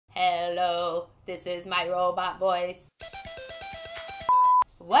Hello, this is my robot voice.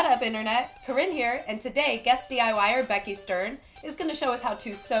 What up, Internet? Corinne here, and today guest DIYer Becky Stern is going to show us how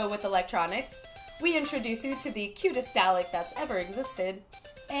to sew with electronics. We introduce you to the cutest Dalek that's ever existed,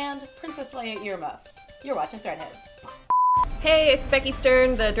 and Princess Leia earmuffs. You're watching Threadheads. Hey, it's Becky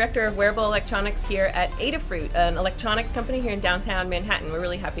Stern, the Director of Wearable Electronics here at Adafruit, an electronics company here in downtown Manhattan. We're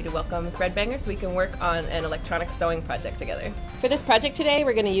really happy to welcome ThreadBanger so we can work on an electronic sewing project together. For this project today,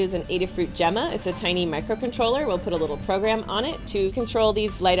 we're going to use an Adafruit Gemma. It's a tiny microcontroller. We'll put a little program on it to control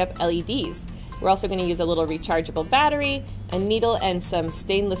these light-up LEDs. We're also going to use a little rechargeable battery, a needle, and some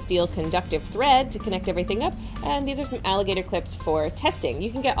stainless steel conductive thread to connect everything up. And these are some alligator clips for testing.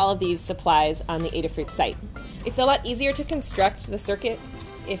 You can get all of these supplies on the Adafruit site. It's a lot easier to construct the circuit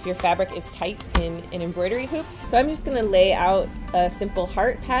if your fabric is tight in an embroidery hoop. So I'm just going to lay out a simple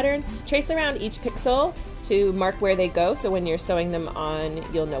heart pattern, trace around each pixel to mark where they go, so when you're sewing them on,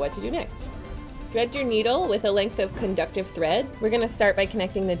 you'll know what to do next. Thread your needle with a length of conductive thread. We're going to start by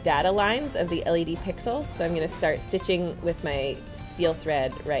connecting the data lines of the LED pixels. So I'm going to start stitching with my steel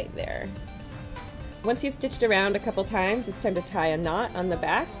thread right there. Once you've stitched around a couple times, it's time to tie a knot on the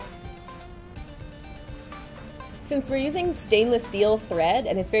back. Since we're using stainless steel thread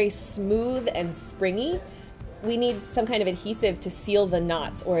and it's very smooth and springy, we need some kind of adhesive to seal the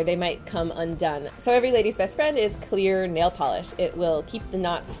knots or they might come undone. So every lady's best friend is clear nail polish. It will keep the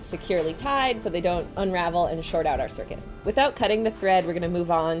knots securely tied so they don't unravel and short out our circuit. Without cutting the thread, we're going to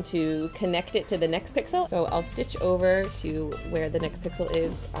move on to connect it to the next pixel. So I'll stitch over to where the next pixel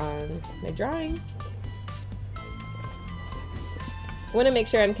is on my drawing. I want to make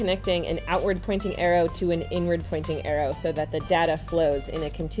sure I'm connecting an outward pointing arrow to an inward pointing arrow so that the data flows in a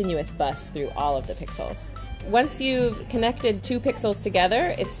continuous bus through all of the pixels. Once you've connected two pixels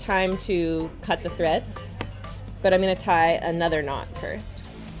together, it's time to cut the thread, but I'm going to tie another knot first.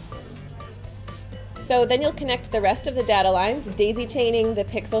 So then you'll connect the rest of the data lines, daisy chaining the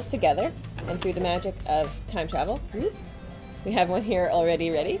pixels together, and through the magic of time travel, we have one here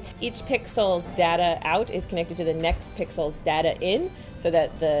already ready. Each pixel's data out is connected to the next pixel's data in so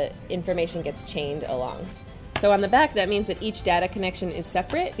that the information gets chained along. So on the back, that means that each data connection is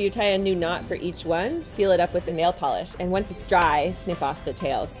separate. So you tie a new knot for each one, seal it up with the nail polish, and once it's dry, snip off the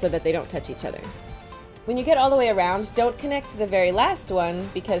tails so that they don't touch each other. When you get all the way around, don't connect the very last one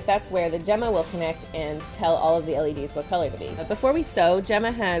because that's where the Gemma will connect and tell all of the LEDs what color to be. But before we sew,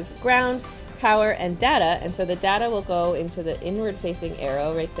 Gemma has ground, power, and data, and so the data will go into the inward-facing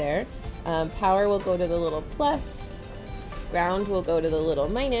arrow right there. Power will go to the little plus, ground will go to the little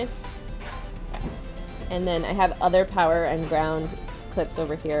minus, and then I have other power and ground clips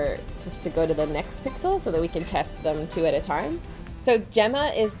over here just to go to the next pixel so that we can test them two at a time. So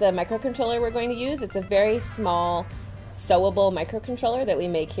Gemma is the microcontroller we're going to use. It's a very small sewable microcontroller that we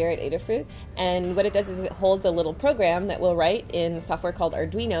make here at Adafruit, and what it does is it holds a little program that we'll write in software called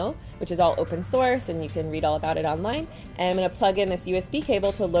Arduino, which is all open source and you can read all about it online. And I'm going to plug in this USB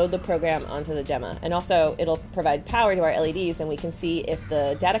cable to load the program onto the Gemma, and also it'll provide power to our LEDs and we can see if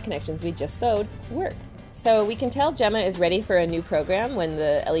the data connections we just sewed work. So we can tell Gemma is ready for a new program when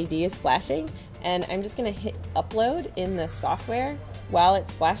the LED is flashing, and I'm just going to hit upload in the software while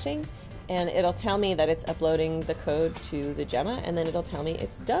it's flashing, and it'll tell me that it's uploading the code to the Gemma, and then it'll tell me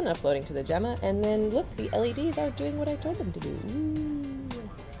it's done uploading to the Gemma, and then look, the LEDs are doing what I told them to do. Ooh.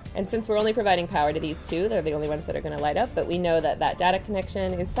 And since we're only providing power to these two, they're the only ones that are going to light up, but we know that that data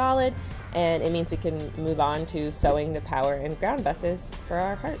connection is solid, and it means we can move on to sewing the power and ground buses for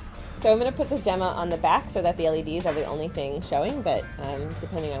our heart. So I'm going to put the Gemma on the back so that the LEDs are the only thing showing, but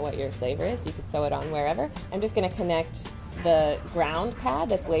depending on what your flavor is, you could sew it on wherever. I'm just going to connect the ground pad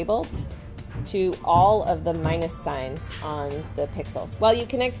that's labeled to all of the minus signs on the pixels. While you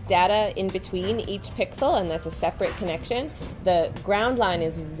connect data in between each pixel, and that's a separate connection, the ground line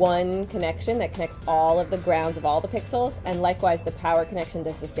is one connection that connects all of the grounds of all the pixels, and likewise the power connection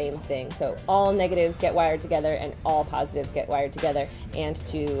does the same thing. So all negatives get wired together and all positives get wired together and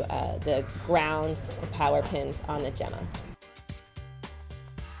to the ground and power pins on the Gemma.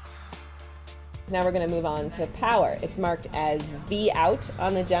 Now we're going to move on to power. It's marked as V out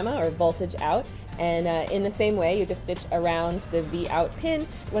on the Gemma, or voltage out, and in the same way you just stitch around the V out pin.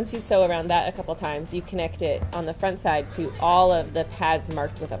 Once you sew around that a couple times, you connect it on the front side to all of the pads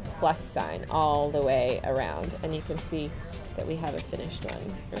marked with a plus sign all the way around, and you can see that we have a finished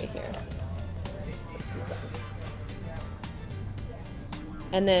one right here.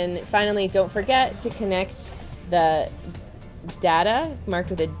 And then finally, don't forget to connect the data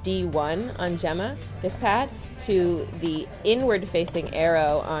marked with a D1 on Gemma, this pad, to the inward facing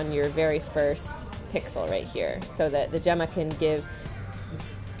arrow on your very first pixel right here, so that the Gemma can give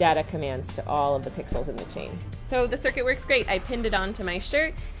data commands to all of the pixels in the chain. So the circuit works great. I pinned it onto my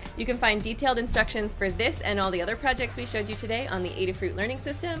shirt. You can find detailed instructions for this and all the other projects we showed you today on the Adafruit Learning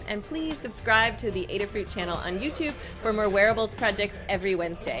System, and please subscribe to the Adafruit channel on YouTube for more wearables projects every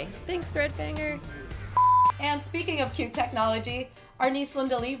Wednesday. Thanks, ThreadBanger! And speaking of cute technology, our niece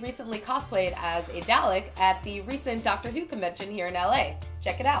Linda Lee recently cosplayed as a Dalek at the recent Doctor Who convention here in LA.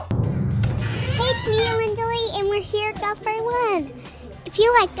 Check it out. Hey, it's me, Linda Lee, and we're here at Belfry 1. If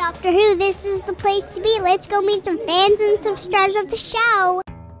you like Doctor Who, this is the place to be. Let's go meet some fans and some stars of the show.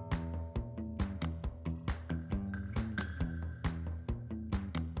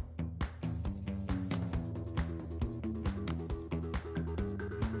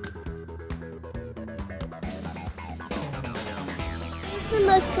 Who's the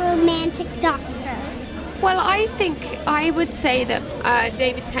most romantic Doctor? Well, I think I would say that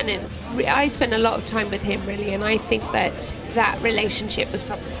David Tennant, I spent a lot of time with him really, and I think that that relationship was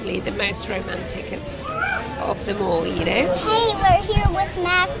probably the most romantic of them all, you know? Hey, we're here with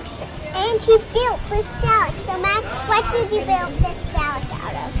Max, and he built this Dalek. So Max, what did you build this Dalek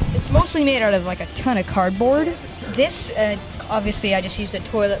out of? It's mostly made out of like a ton of cardboard. This, obviously I just used a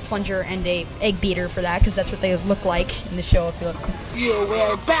toilet plunger and a egg beater for that, because that's what they look like in the show if you look. You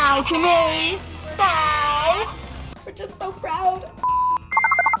will bow to me. Bye. We're just so proud.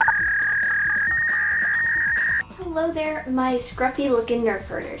 Hello there, my scruffy looking nerf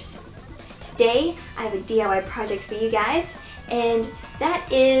herders. Today I have a DIY project for you guys, and that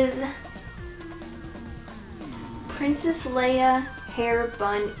is Princess Leia hair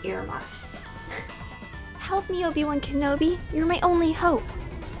bun earmuffs. Help me, Obi-Wan Kenobi, you're my only hope.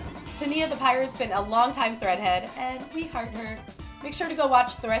 Tania the Pirate's been a longtime Threadhead, and we heart her. Make sure to go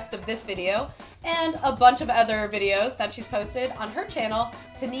watch the rest of this video and a bunch of other videos that she's posted on her channel,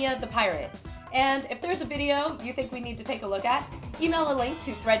 Tania the Pirate. And if there's a video you think we need to take a look at, email a link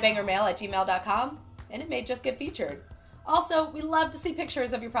to ThreadBangerMail@gmail.com and it may just get featured. Also, we love to see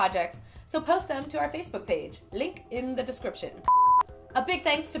pictures of your projects, so post them to our Facebook page, link in the description. A big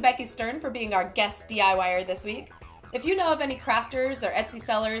thanks to Becky Stern for being our guest DIYer this week. If you know of any crafters or Etsy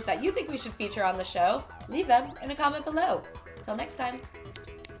sellers that you think we should feature on the show, leave them in a comment below. Till next time.